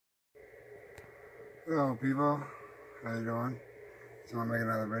Hello people, how you doing? So I'm making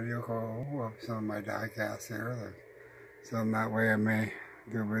another video of some of my die casts here. So that way I may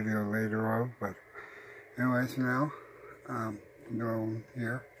do a video later of, but anyways for now, I'm doing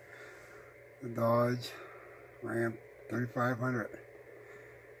here the Dodge Ram 3500.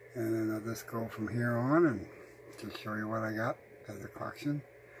 And then I'll just go from here on and just show you what I got as a collection.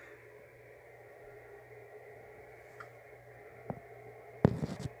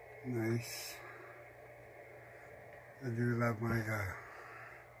 Nice. I do love my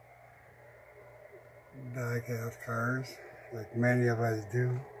die-cast cars, like many of us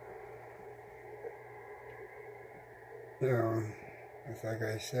do. You know, it's like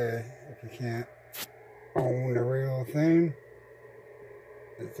I say, if you can't own the real thing,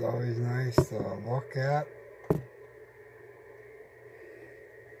 it's always nice to look at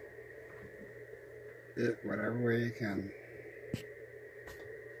it whatever way you can.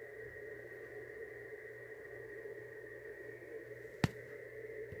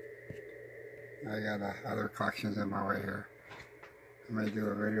 I got other collections in my way here. I may do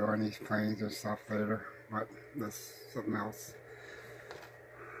a video on these planes and stuff later, but that's something else.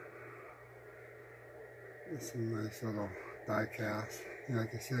 It's a nice little die cast.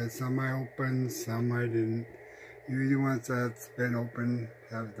 Like I said, some I opened, some I didn't. Usually ones that's been open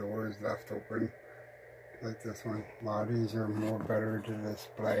have doors left open, like this one. A lot of these are more better to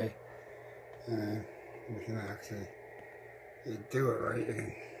display, and you can actually do it right. You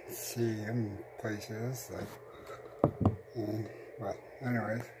can see them places, like, but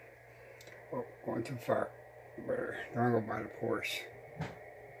anyways, oh, going too far. Better don't go by the Porsche.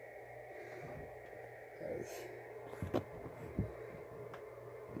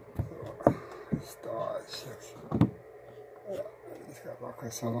 It's Dodge. It's got look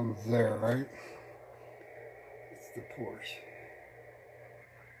like some of them there, right? It's the Porsche.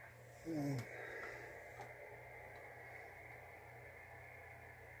 And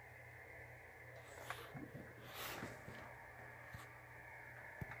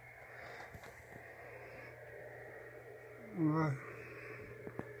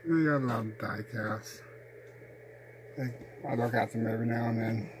I got a lot of die casts. I look at them every now and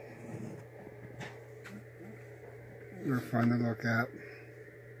then. They're fun to look at,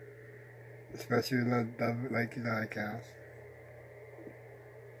 especially like die cast.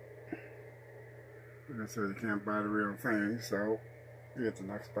 Like I said, you can't buy the real thing, so you get the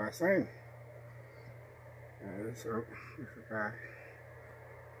next best thing. And so, look at that.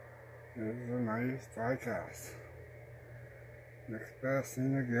 This is a nice die cast. Next best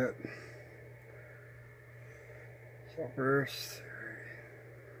thing to get. First,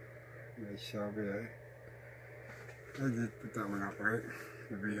 nice Shelby. I did put that one up, right?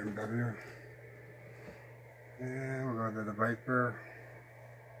 The BMW. And we'll go to the Viper.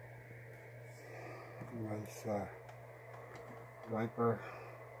 Nice Viper.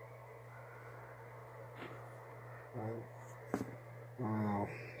 Right. I'll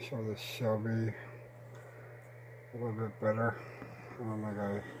show the Shelby a little bit better. I don't think I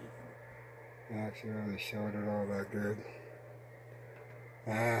actually really showed it all that good.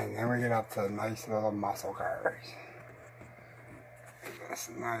 And then we get up to nice little muscle cars. That's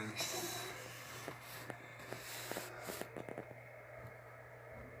nice.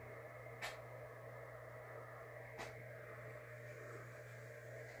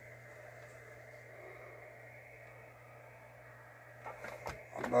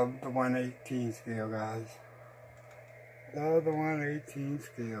 I love the 1/18 scale, guys. Love the 1/18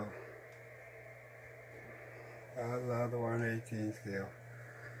 scale. I love the 1/18 scale.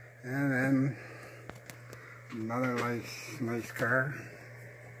 And then another nice car.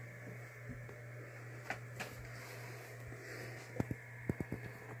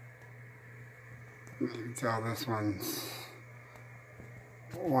 You can tell this one's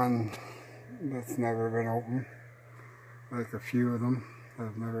one that's never been open. Like a few of them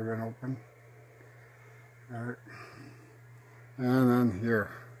have never been open. Alright. And then here.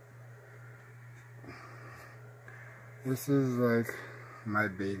 This is like my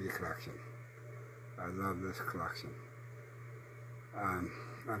baby collection. I love this collection. I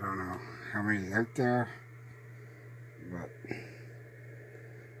don't know how many's out there, but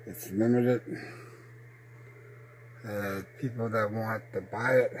it's limited. People that want to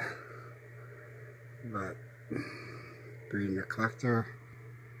buy it, but being a collector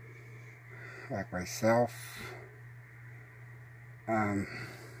like myself,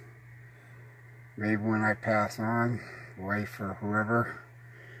 maybe when I pass on, wait for whoever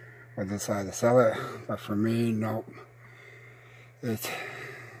will decide to sell it. But for me, nope. It's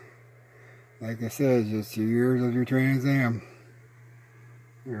like I said, just 2 years of your Trans Am.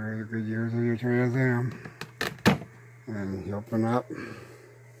 There's the good years of your Trans Am. And you open up.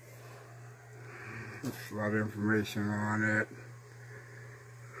 There's a lot of information on it.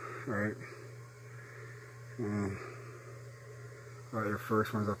 Right. Got your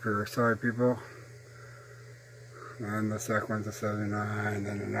first one's up here. Sorry, people. And the second one's a 79,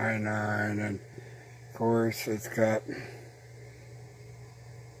 then a 99, and of course it's got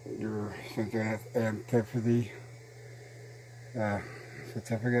your antiquity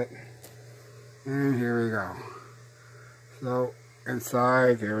certificate. And here we go. So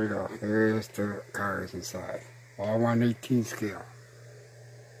inside, here we go. There's the cars inside. All 1/18 scale.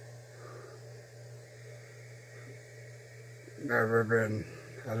 Never been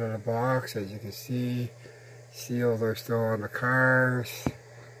out of the box, as you can see. Seals are still on the cars.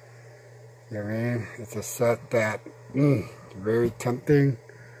 You know what I mean? It's a set that very tempting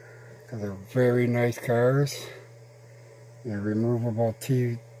because they're very nice cars. And removable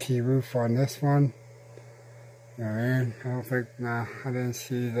T roof on this one. You know what I mean? I don't think, nah, I didn't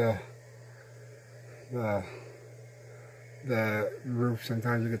see the roof.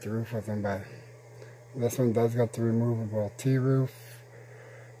 Sometimes you get the roof with them, but this one does got the removable T roof.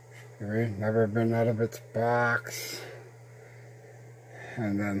 Right? Never been out of its box.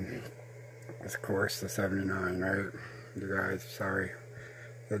 And then, of course, the 79, right? You guys, sorry.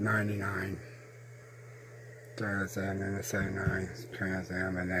 The 99 Trans Am and the 79 Trans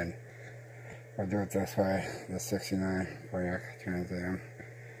Am, and then I'll do it this way, the 69 Pontiac Trans Am.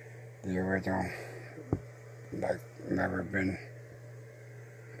 The original. Like, never been,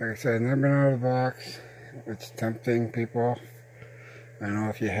 like I said, never been out of the box. It's tempting, people. I know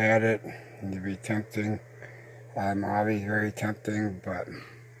if you had it, it'd be tempting. Obviously very tempting, but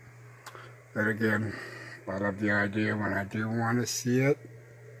again, I love the idea. When I do want to see it,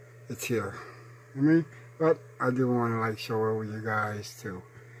 it's here. I mean, but I do want to like show it with you guys too.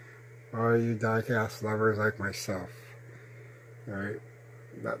 All you diecast lovers like myself, right?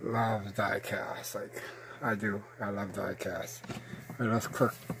 That loves diecast, like I do. I love diecast. Right, let's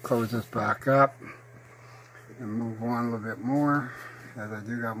close this back up and move on a little bit more, as I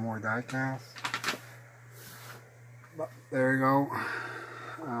do got more diecast. But there you go.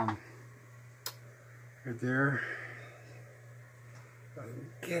 Right there. I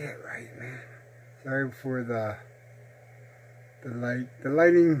didn't get it right, man. Sorry for the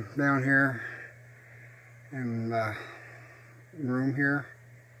lighting down here in the room here.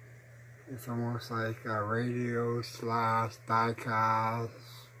 It's almost like a radio slash diecast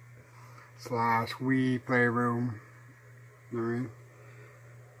slash Wii playroom. You know what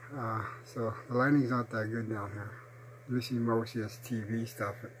I mean? So the lighting's not that good down here. You see mostly as TV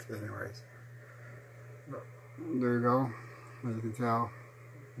stuff, anyways. But there you go. As you can tell,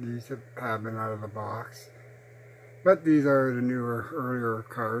 these have been out of the box. But these are the newer, earlier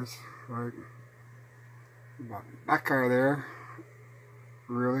cars, right? But that car there,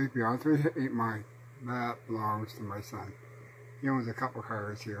 really, to be honest with you, ain't mine. That belongs to my son. He owns a couple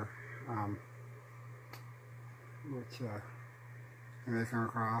cars here, which when they come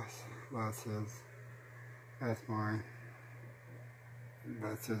across, that's his. That's mine.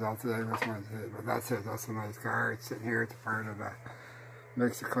 That's his. I'll tell you which one's his, but that's his. That's a nice car. It's sitting here. It's a part of the,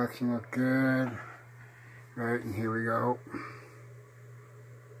 makes the collection look good. Right, and here we go.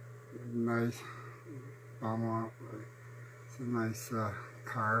 Nice. It's a nice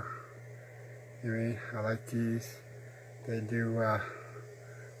car. Anyway, I like these. They do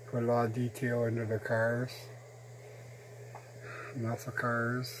put a lot of detail into the cars. Muscle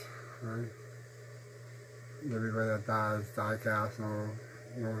cars, right? Everybody that does diecast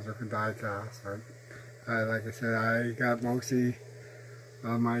knows they can diecast, right? Like I said, I got mostly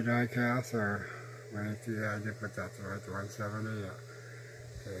of my diecast, or when I did put that to right, the 170, yeah.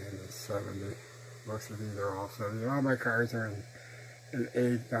 Okay, and the 70. Most of these are all 70. All my cars are in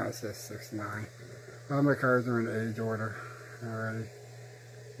age, no, it says 69. All my cars are in age order already.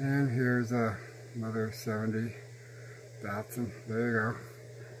 And here's another 70 Datsun. There you go.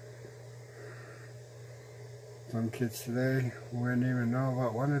 Some kids today wouldn't even know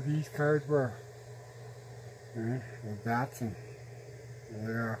what one of these cars were. Okay, the Datsun.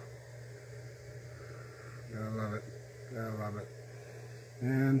 There you go. Gotta love it. Gotta love it.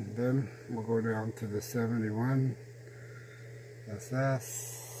 And then we'll go down to the 71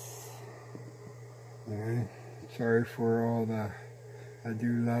 SS. Okay. Sorry for all the, I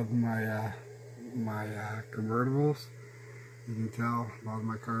do love my my convertibles. You can tell a lot of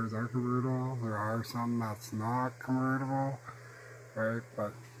my cars are convertible. There are some that's not convertible, right?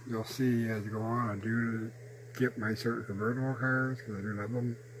 But you'll see as you go on, I do get my certain convertible cars because I do love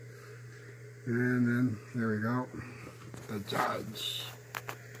them. And then here we go, the Judge.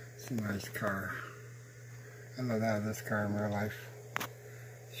 It's a nice car. I love to have this car in real life.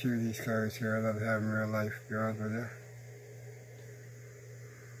 Shoot these cars here, I love to have in real life, to be honest with you.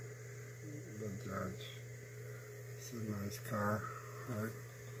 The Judge. It's a nice car, right?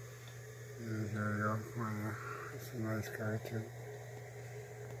 And here we go. It's a nice car too.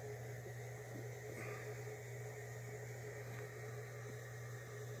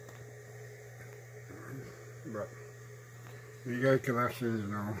 But you got collections, you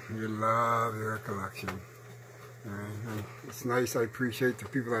know, you love your collection. And it's nice, I appreciate the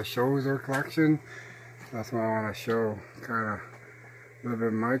people that shows their collection. That's why I want to show kind of a little bit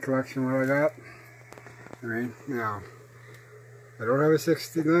of my collection, what I got. Now, I don't have a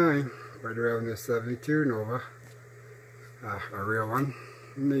 69, but I do have a 72 Nova. A real one.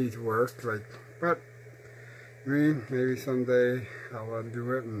 Needs work, like, but maybe someday I will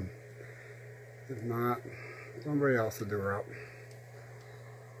do it, and if not, somebody else will do her up.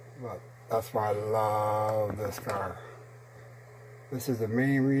 But that's why I love this car. This is the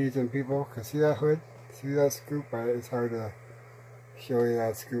main reason people can see that hood, see that scoop. It's hard to show you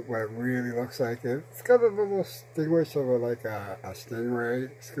that scoop, what it really looks like. It's got a little distinguish of like a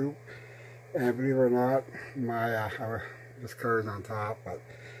Stingray scoop. And believe it or not, my this car is on top. But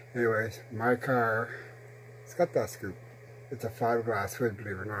anyways, my car, it's got that scoop. It's a fiberglass hood,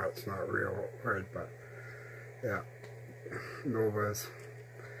 believe it or not. It's not a real hood, but yeah, Nova's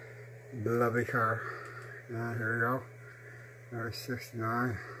lovely car. And here we go. There's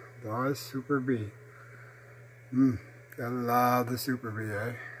 69 Dodge Super B. Gotta love the Super B,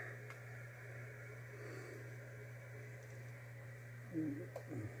 eh?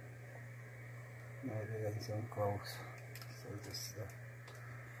 Now we're getting so close. So just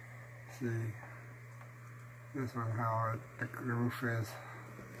see this one, how the roof is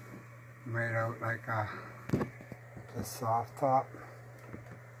made out like a soft top.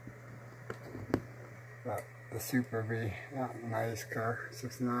 But the Super B, yeah, nice car,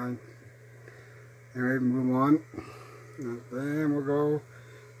 69. Anyway, move on. And then we'll go,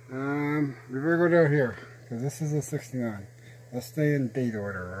 we better go down here, because this is a 69. Let's stay in date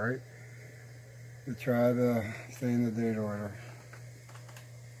order, right? We try to stay in the date order.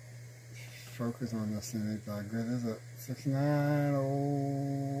 Focus on this thing, ain't that good, is it? 69,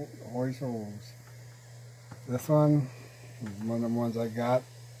 old Hoyos. This one is one of the ones I got.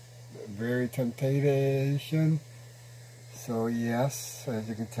 Very temptation. So yes, as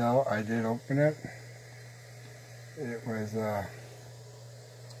you can tell, I did open it. It was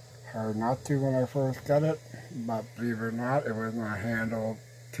hard not to when I first got it, but believe it or not, it was not handled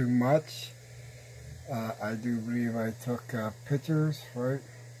too much. I do believe I took pictures, right,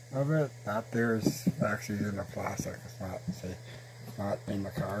 of it. That there's actually in the plastic. It's not, see, it's not in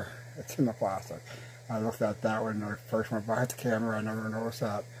the car. It's in the plastic. I looked at that when I first went by the camera. I never noticed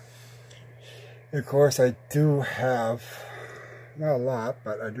that. Of course, I do have, not a lot,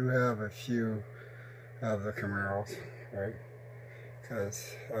 but I do have a few of the Camaros, right?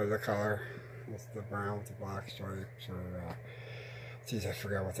 Because of the color, it's the brown with the black stripes, or, geez, I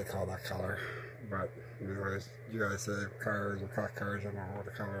forgot what they call that color. But, anyways, you guys say cars or cut cars, I don't know what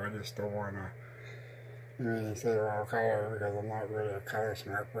the color, I just don't want to say the wrong color, because I'm not really a color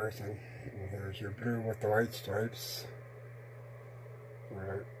smart person. There's your blue with the white stripes,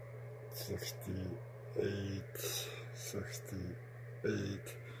 right? 68,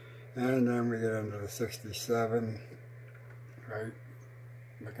 68, and then we get into the 67, right?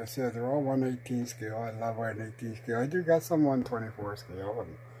 Like I said, they're all 1/18 scale. I love 1/18 scale. I do got some 1/24 scale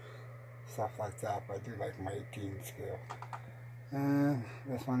and stuff like that, but I do like my 18 scale. And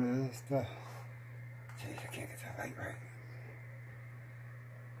this one is the, geez, I can't get that light right.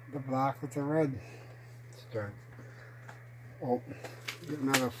 The black with the red stripe. Oh, getting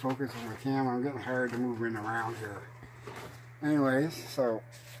out of focus on the camera. I'm getting hard to move in around here. Anyways, so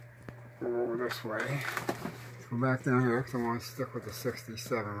we'll go this way. Let's go back down here because I want to stick with the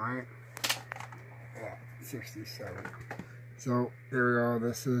 67, right? Yeah, 67. So here we go.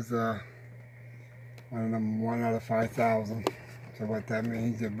 This is one of them 1 out of 5,000. So what that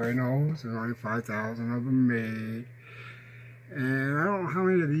means, everybody knows there's only 5,000 of them made. And I don't know how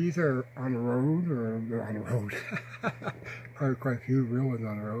many of these are on the road, or they're on the road. Probably quite a few real ones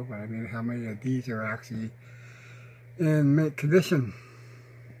on the road, but I mean how many of these are actually in mint condition.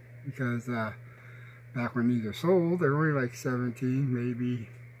 Because back when these are sold, they're only like 17, maybe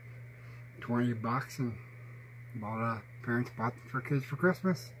 20 bucks, and parents bought them for kids for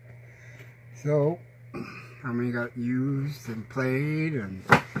Christmas. So, how many got used and played and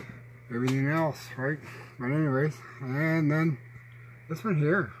everything else, right? But anyways, and then this one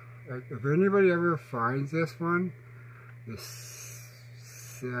here, if anybody ever finds this one, this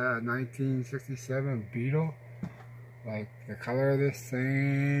 1967 Beetle. Like the color of this thing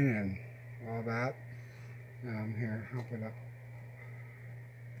and all that. Here, I'll put up.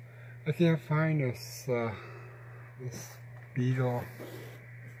 I can't find this Beetle.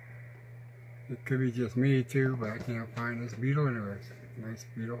 It could be just me too, but I can't find this Beetle anyways. Nice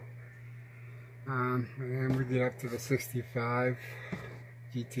Beetle. And then we get up to the 65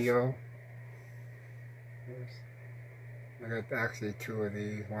 GTO. I got actually two of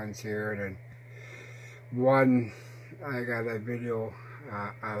these ones here, and then one I got a video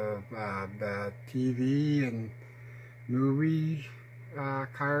of the TV and movie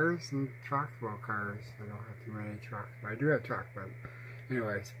cars and trucks. Well, cars. I don't have too many trucks, but I do have trucks. But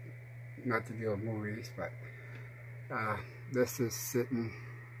anyways, not to deal with movies, but this is sitting.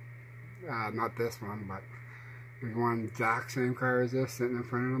 Not this one, but there's one exact same car as this sitting in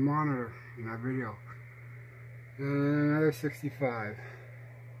front of the monitor in that video. And another 65.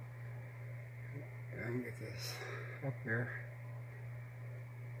 I can get this up here.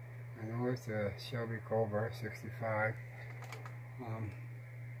 I know it's a Shelby Cobra 65.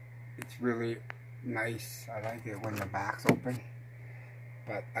 It's really nice. I like it when the back's open.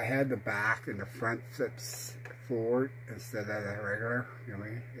 But I had the back and the front flips forward instead of the regular. You know what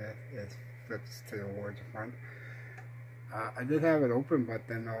I mean? It flips towards the front. I did have it open, but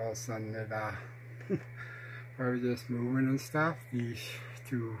then all of a sudden it I was just moving and stuff. These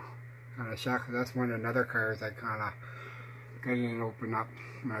two kind of shocked. That's one of the other cars I kind of got it and open up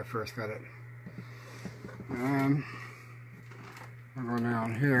when I first got it. I'll go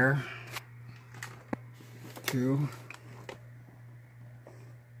down here to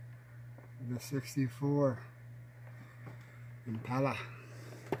the 64 Impala.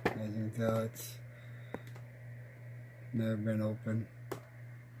 As you can tell, it's never been open.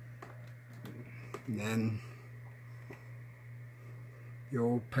 And then the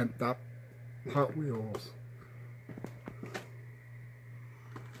old pent up Hot Wheels.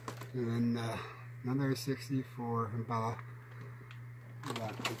 And then another 64 Impala.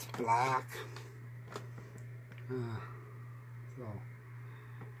 It's black. So,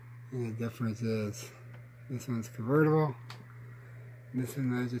 and the difference is this one's convertible. This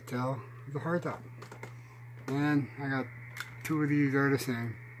one, as you tell, is a hardtop. And I got two of these are the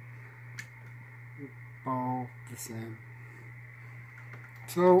same. All the same.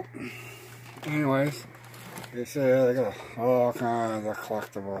 So, anyways, they say I got all kinds of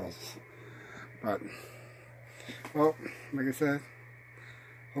collectibles. But, well, like I said,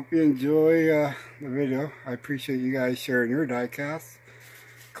 hope you enjoy the video. I appreciate you guys sharing your diecast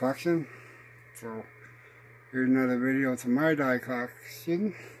collection. So, here's another video to my diecast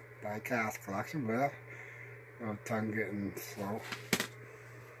collection. Well, tongue getting slow.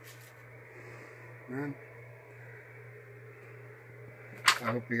 And I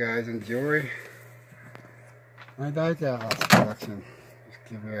hope you guys enjoy my diecast collection. Just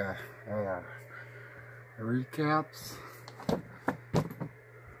give you a recaps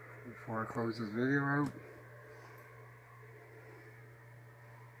before I close this video out.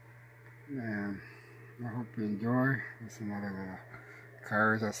 And I hope you enjoy. There's some other little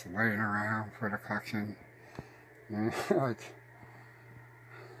cars that's laying around for the collection. And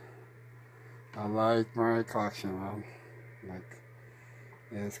I like my collection, man. Like,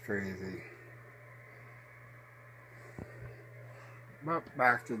 it's crazy. But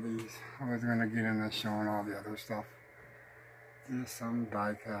back to these. I was gonna get into showing all the other stuff. Just some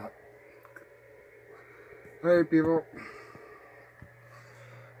die-cut. Hey people.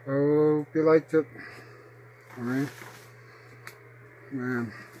 Hope you liked it. Alright.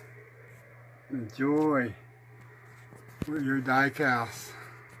 Man. Enjoy with your die-cast.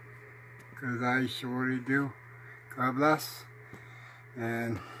 Because I surely do. God bless.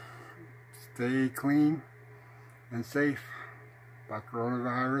 And stay clean and safe. But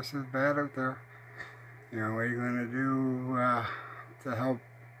coronavirus is bad out there. You know, what are you going to do to help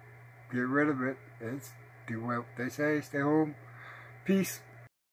get rid of it? Is do what they say, stay home. Peace.